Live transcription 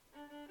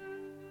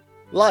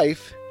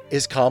Life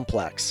is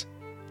complex.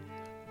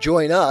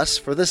 Join us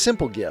for the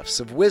simple gifts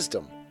of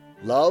wisdom,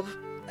 love,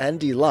 and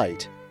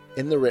delight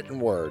in the written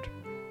word.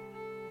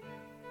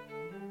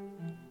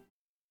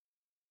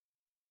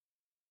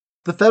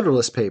 The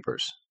Federalist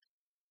Papers.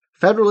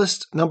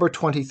 Federalist number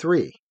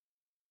 23.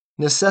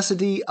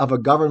 Necessity of a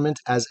government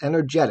as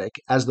energetic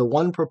as the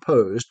one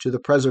proposed to the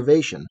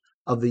preservation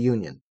of the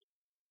Union.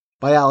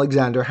 By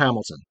Alexander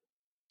Hamilton.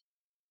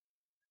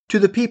 To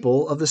the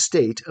people of the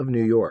State of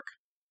New York.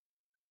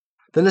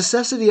 The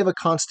necessity of a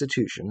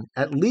constitution,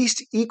 at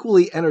least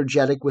equally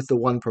energetic with the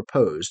one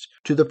proposed,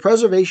 to the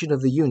preservation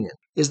of the Union,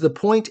 is the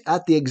point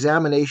at the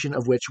examination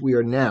of which we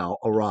are now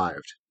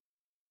arrived.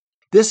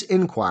 This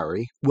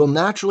inquiry will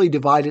naturally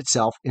divide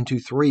itself into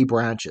three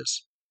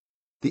branches: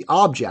 the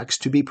objects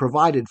to be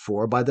provided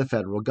for by the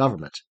federal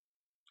government,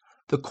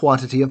 the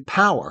quantity of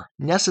power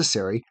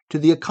necessary to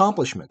the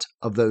accomplishment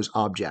of those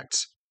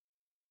objects,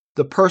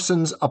 the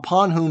persons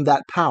upon whom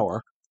that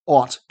power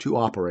ought to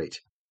operate.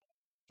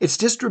 Its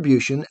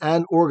distribution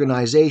and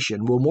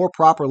organization will more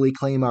properly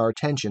claim our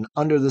attention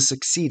under the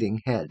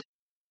succeeding head.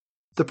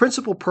 The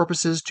principal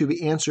purposes to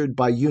be answered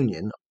by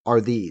union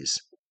are these: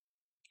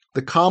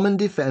 the common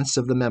defense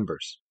of the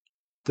members,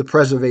 the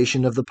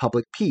preservation of the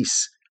public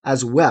peace,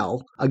 as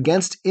well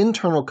against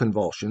internal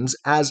convulsions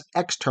as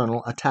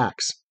external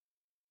attacks,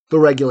 the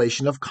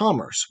regulation of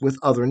commerce with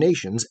other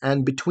nations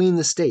and between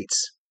the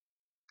states,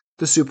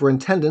 the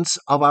superintendence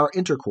of our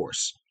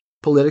intercourse,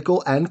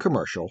 political and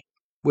commercial,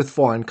 with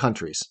foreign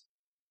countries.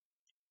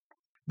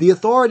 The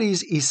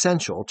authorities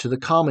essential to the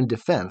common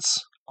defense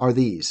are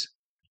these: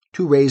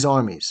 to raise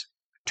armies,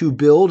 to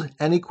build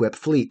and equip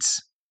fleets,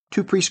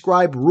 to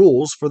prescribe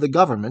rules for the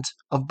government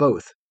of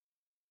both,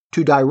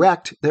 to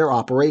direct their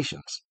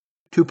operations,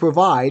 to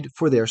provide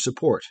for their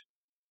support.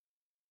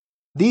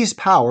 These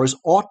powers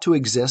ought to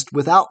exist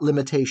without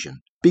limitation,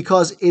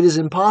 because it is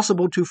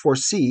impossible to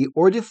foresee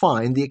or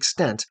define the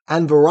extent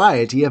and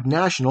variety of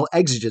national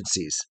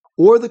exigencies,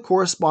 or the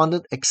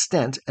correspondent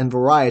extent and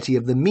variety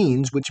of the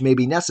means which may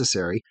be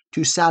necessary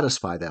to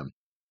satisfy them.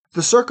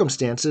 The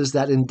circumstances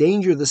that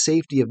endanger the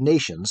safety of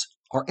nations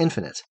are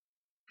infinite,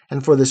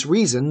 and for this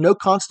reason no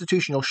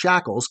constitutional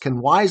shackles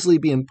can wisely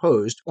be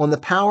imposed on the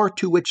power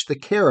to which the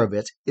care of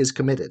it is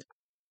committed.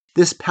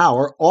 This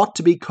power ought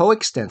to be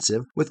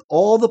coextensive with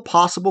all the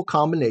possible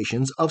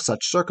combinations of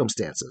such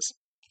circumstances,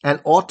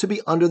 and ought to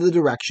be under the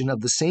direction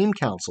of the same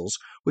councils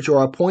which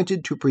are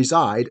appointed to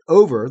preside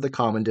over the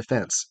common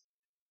defense.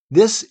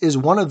 This is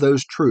one of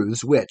those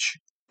truths which,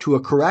 to a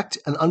correct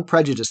and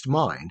unprejudiced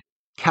mind,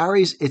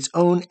 carries its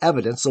own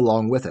evidence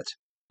along with it,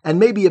 and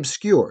may be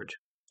obscured,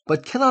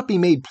 but cannot be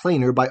made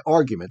plainer by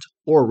argument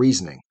or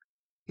reasoning.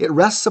 It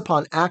rests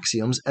upon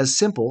axioms as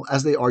simple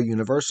as they are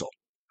universal.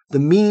 The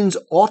means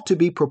ought to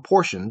be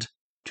proportioned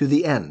to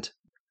the end.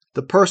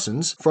 The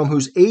persons from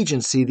whose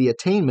agency the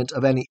attainment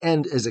of any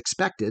end is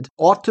expected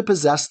ought to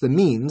possess the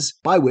means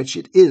by which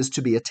it is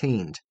to be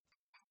attained.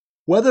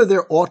 Whether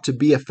there ought to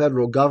be a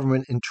federal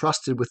government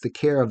entrusted with the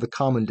care of the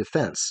common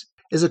defense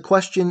is a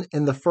question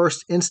in the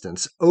first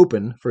instance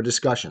open for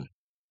discussion.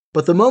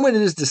 But the moment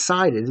it is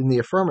decided in the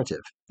affirmative,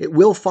 it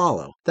will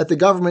follow that the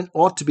government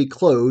ought to be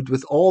clothed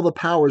with all the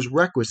powers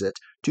requisite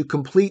to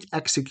complete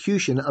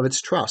execution of its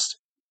trust.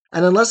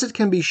 And unless it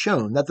can be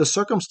shown that the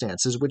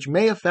circumstances which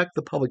may affect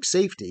the public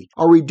safety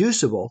are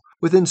reducible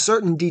within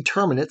certain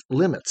determinate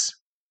limits,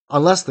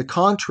 unless the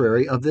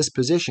contrary of this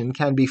position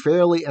can be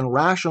fairly and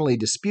rationally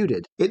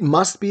disputed, it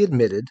must be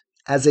admitted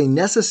as a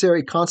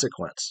necessary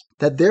consequence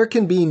that there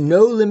can be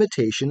no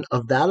limitation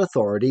of that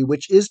authority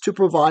which is to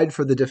provide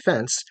for the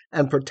defense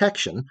and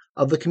protection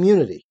of the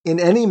community in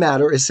any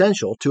matter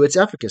essential to its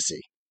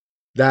efficacy.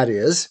 That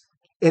is,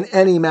 in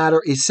any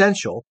matter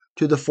essential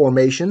to the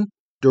formation,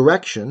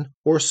 direction,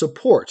 or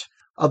support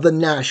of the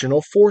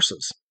national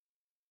forces.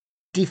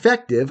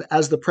 Defective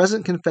as the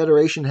present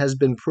Confederation has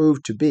been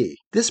proved to be,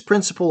 this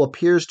principle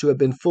appears to have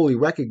been fully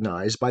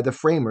recognized by the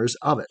framers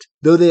of it,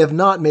 though they have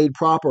not made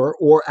proper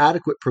or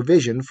adequate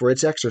provision for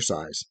its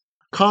exercise.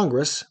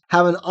 Congress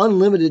have an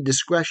unlimited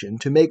discretion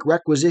to make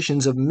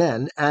requisitions of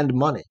men and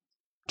money,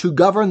 to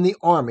govern the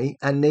army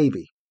and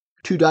navy,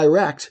 to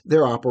direct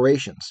their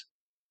operations.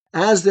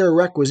 As their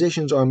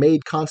requisitions are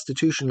made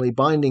constitutionally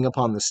binding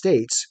upon the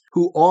states,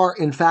 who are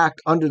in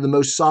fact under the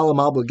most solemn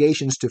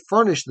obligations to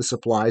furnish the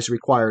supplies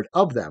required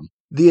of them,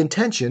 the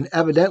intention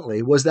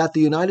evidently was that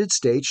the United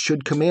States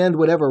should command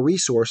whatever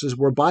resources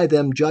were by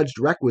them judged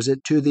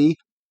requisite to the,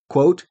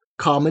 quote,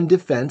 common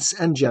defense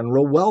and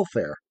general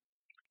welfare.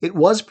 It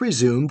was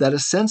presumed that a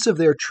sense of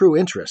their true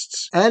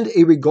interests, and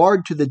a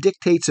regard to the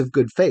dictates of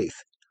good faith,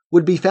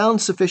 would be found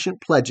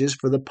sufficient pledges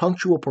for the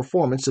punctual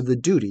performance of the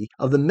duty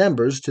of the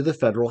members to the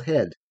federal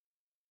head.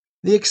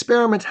 The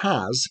experiment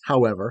has,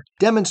 however,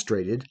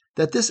 demonstrated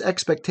that this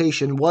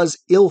expectation was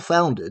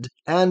ill-founded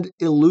and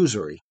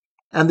illusory,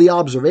 and the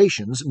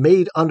observations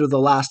made under the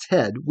last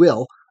head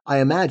will, I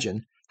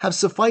imagine, have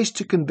sufficed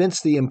to convince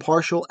the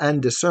impartial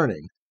and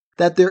discerning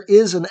that there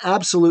is an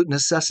absolute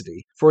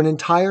necessity for an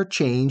entire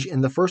change in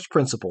the first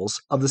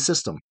principles of the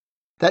system.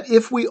 that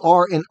if we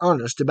are in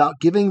earnest about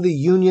giving the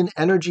Union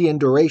energy and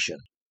duration,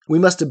 we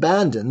must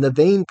abandon the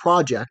vain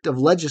project of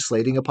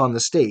legislating upon the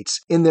states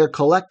in their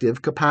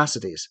collective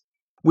capacities.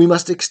 We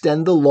must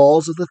extend the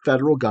laws of the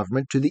federal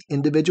government to the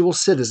individual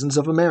citizens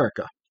of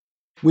America.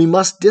 We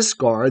must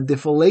discard the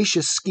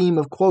fallacious scheme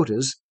of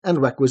quotas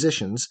and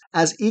requisitions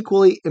as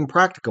equally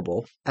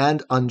impracticable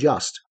and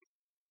unjust.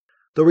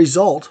 The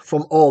result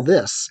from all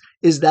this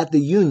is that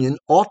the Union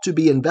ought to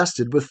be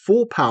invested with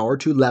full power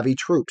to levy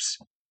troops,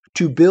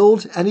 to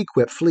build and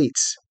equip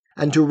fleets,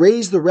 and to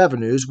raise the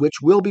revenues which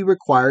will be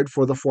required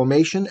for the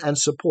formation and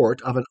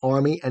support of an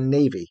army and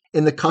navy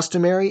in the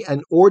customary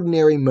and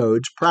ordinary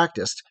modes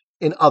practiced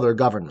in other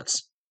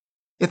governments.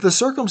 If the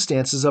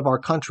circumstances of our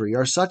country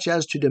are such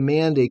as to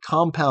demand a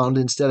compound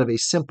instead of a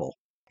simple,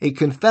 a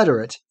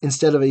confederate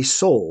instead of a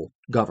sole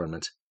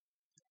government,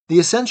 the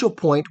essential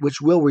point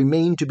which will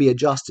remain to be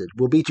adjusted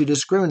will be to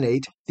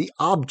discriminate the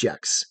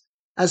objects,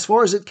 as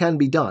far as it can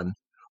be done,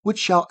 which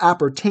shall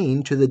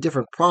appertain to the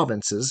different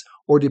provinces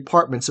or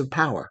departments of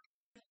power,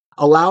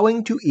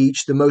 allowing to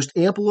each the most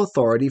ample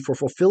authority for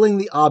fulfilling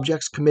the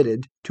objects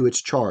committed to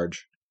its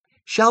charge.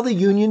 Shall the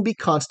Union be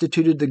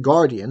constituted the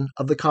guardian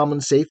of the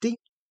common safety?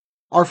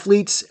 Are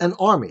fleets and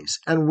armies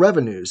and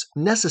revenues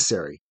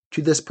necessary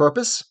to this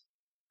purpose?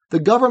 The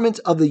government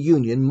of the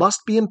Union must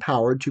be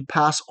empowered to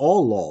pass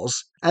all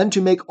laws and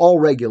to make all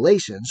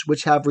regulations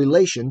which have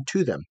relation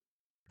to them.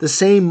 The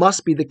same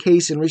must be the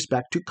case in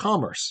respect to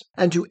commerce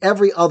and to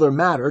every other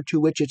matter to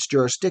which its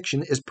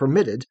jurisdiction is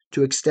permitted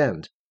to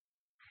extend.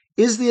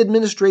 Is the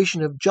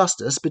administration of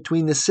justice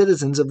between the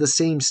citizens of the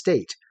same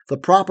state the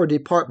proper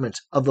department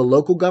of the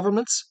local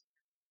governments?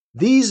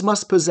 These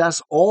must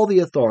possess all the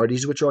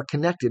authorities which are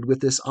connected with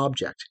this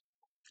object,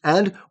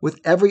 and with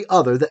every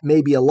other that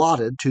may be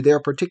allotted to their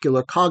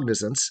particular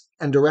cognizance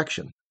and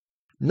direction.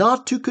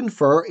 Not to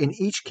confer in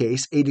each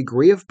case a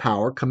degree of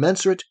power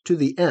commensurate to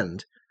the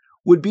end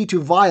would be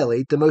to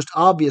violate the most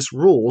obvious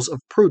rules of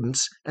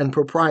prudence and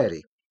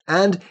propriety,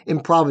 and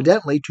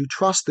improvidently to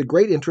trust the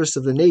great interests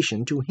of the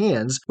nation to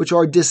hands which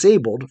are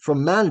disabled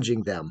from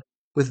managing them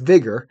with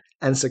vigor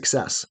and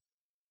success.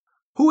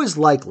 Who is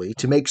likely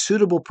to make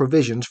suitable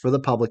provisions for the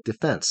public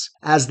defense,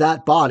 as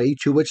that body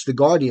to which the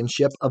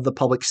guardianship of the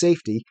public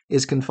safety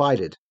is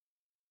confided?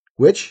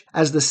 Which,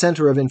 as the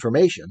center of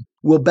information,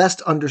 will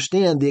best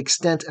understand the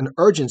extent and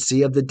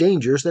urgency of the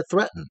dangers that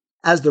threaten?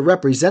 As the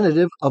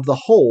representative of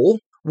the whole,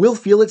 will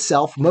feel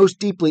itself most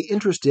deeply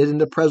interested in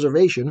the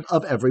preservation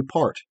of every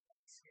part?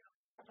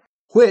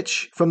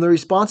 Which, from the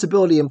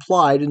responsibility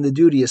implied in the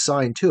duty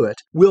assigned to it,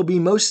 will be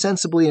most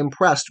sensibly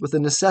impressed with the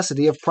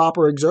necessity of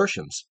proper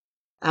exertions?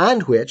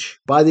 And which,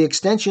 by the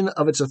extension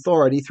of its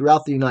authority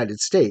throughout the United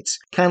States,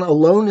 can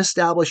alone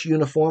establish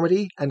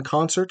uniformity and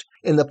concert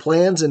in the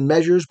plans and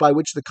measures by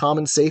which the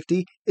common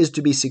safety is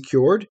to be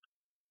secured?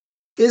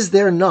 Is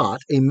there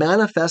not a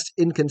manifest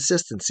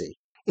inconsistency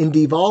in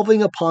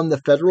devolving upon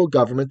the federal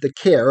government the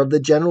care of the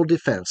general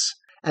defense,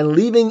 and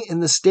leaving in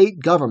the state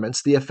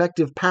governments the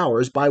effective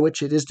powers by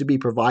which it is to be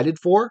provided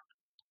for?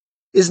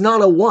 Is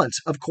not a want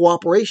of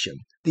cooperation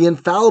the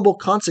infallible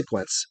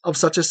consequence of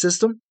such a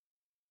system?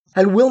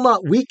 And will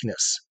not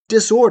weakness,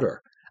 disorder,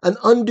 an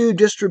undue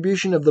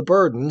distribution of the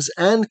burdens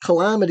and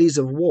calamities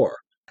of war,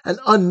 an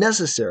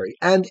unnecessary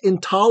and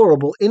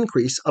intolerable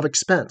increase of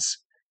expense,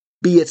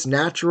 be its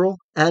natural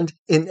and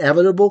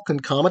inevitable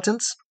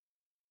concomitants?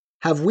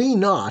 Have we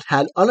not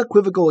had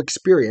unequivocal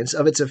experience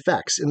of its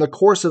effects in the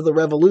course of the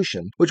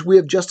revolution which we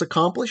have just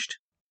accomplished?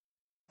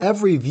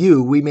 Every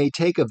view we may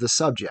take of the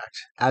subject,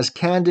 as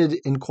candid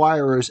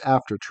inquirers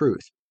after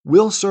truth,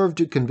 will serve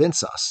to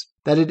convince us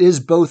that it is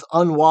both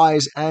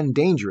unwise and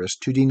dangerous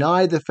to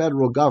deny the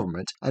federal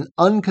government an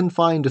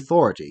unconfined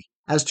authority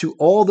as to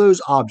all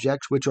those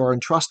objects which are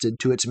entrusted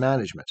to its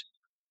management.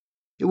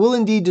 It will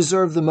indeed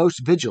deserve the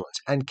most vigilant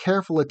and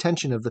careful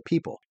attention of the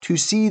people to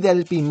see that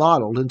it be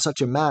modeled in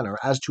such a manner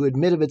as to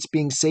admit of its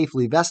being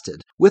safely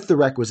vested with the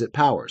requisite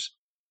powers.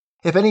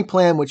 If any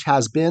plan which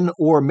has been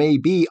or may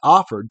be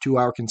offered to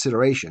our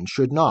consideration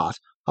should not,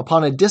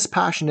 upon a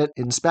dispassionate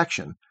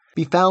inspection,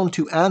 be found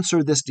to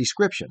answer this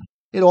description,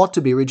 it ought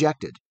to be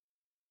rejected.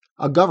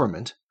 A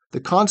government, the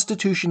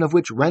constitution of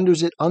which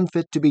renders it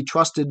unfit to be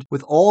trusted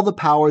with all the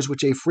powers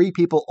which a free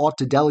people ought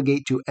to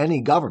delegate to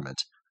any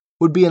government,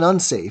 would be an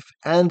unsafe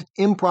and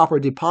improper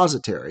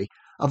depositary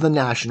of the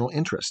national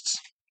interests.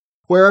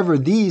 Wherever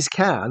these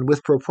can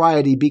with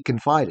propriety be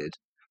confided,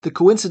 the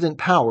coincident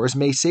powers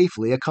may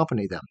safely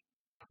accompany them.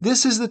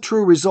 This is the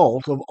true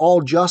result of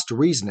all just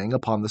reasoning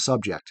upon the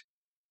subject.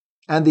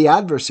 And the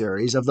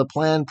adversaries of the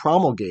plan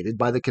promulgated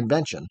by the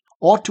convention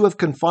ought to have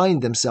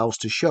confined themselves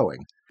to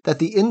showing that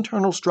the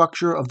internal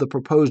structure of the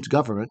proposed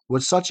government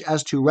was such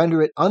as to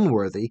render it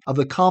unworthy of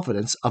the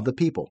confidence of the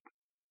people.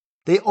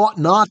 They ought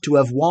not to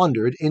have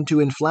wandered into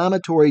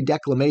inflammatory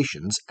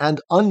declamations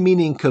and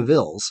unmeaning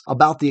cavils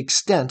about the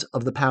extent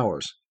of the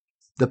powers.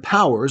 The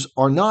powers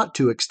are not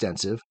too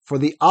extensive for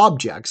the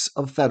objects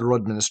of federal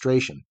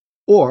administration,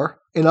 or,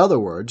 in other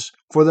words,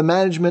 for the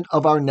management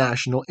of our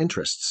national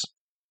interests.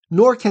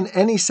 nor can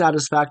any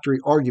satisfactory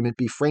argument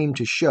be framed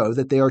to show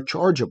that they are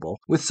chargeable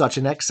with such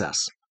an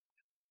excess.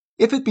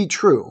 If it be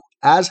true,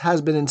 as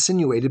has been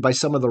insinuated by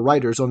some of the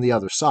writers on the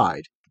other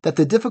side, that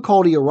the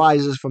difficulty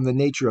arises from the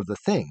nature of the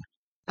thing,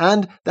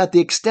 and that the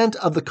extent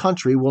of the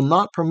country will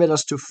not permit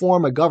us to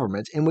form a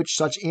government in which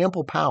such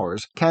ample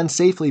powers can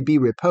safely be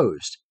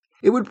reposed,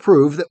 it would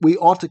prove that we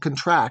ought to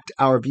contract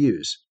our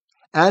views,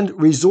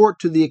 and resort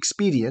to the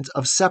expedient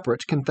of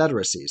separate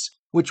confederacies,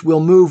 which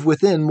will move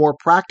within more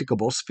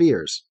practicable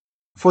spheres.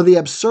 For the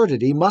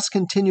absurdity must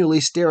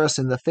continually stare us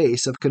in the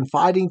face of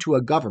confiding to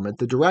a government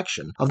the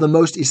direction of the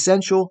most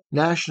essential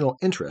national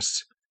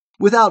interests,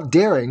 without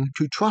daring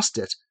to trust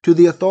it to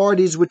the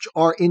authorities which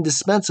are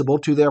indispensable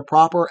to their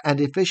proper and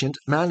efficient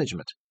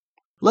management.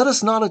 Let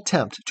us not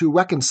attempt to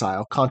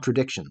reconcile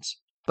contradictions,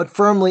 but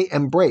firmly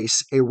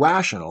embrace a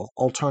rational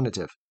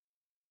alternative.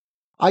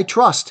 I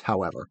trust,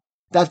 however,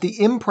 that the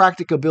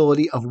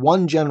impracticability of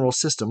one general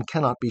system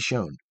cannot be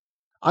shown.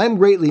 I am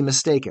greatly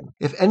mistaken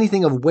if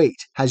anything of weight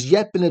has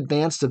yet been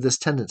advanced of this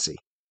tendency,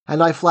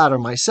 and I flatter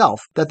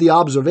myself that the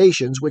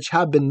observations which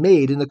have been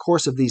made in the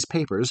course of these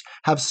papers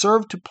have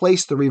served to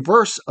place the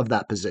reverse of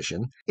that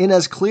position in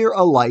as clear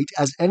a light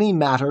as any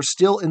matter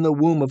still in the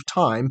womb of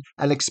time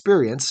and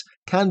experience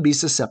can be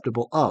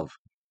susceptible of.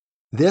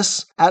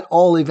 This, at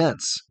all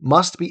events,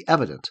 must be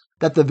evident,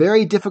 that the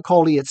very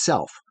difficulty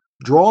itself,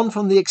 drawn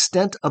from the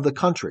extent of the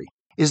country,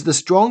 is the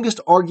strongest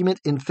argument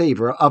in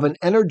favor of an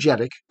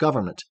energetic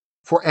government,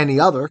 for any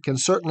other can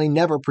certainly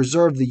never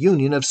preserve the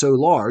union of so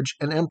large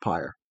an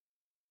empire.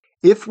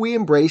 If we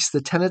embrace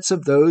the tenets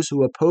of those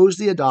who oppose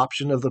the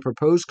adoption of the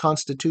proposed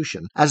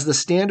Constitution as the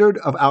standard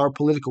of our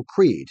political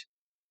creed,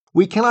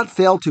 we cannot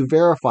fail to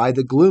verify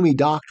the gloomy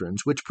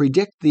doctrines which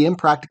predict the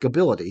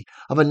impracticability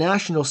of a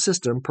national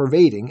system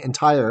pervading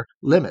entire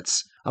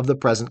limits of the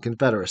present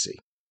Confederacy.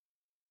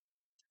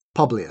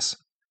 Publius.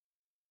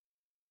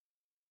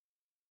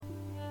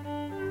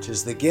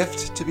 'Tis the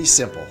gift to be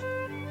simple.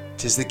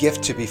 'Tis the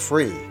gift to be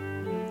free.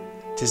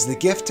 'Tis the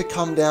gift to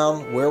come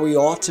down where we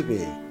ought to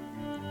be.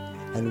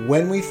 And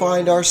when we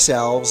find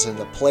ourselves in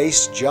the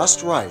place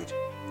just right,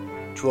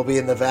 'twill be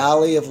in the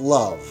valley of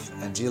love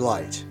and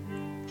delight.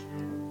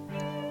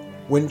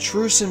 When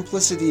true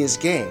simplicity is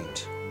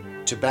gained,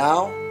 to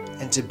bow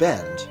and to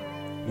bend,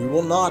 we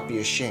will not be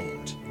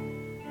ashamed.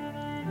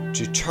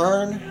 To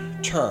turn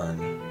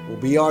will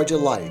be our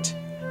delight,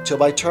 till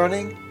by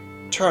turning,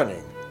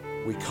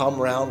 we come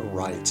round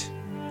right.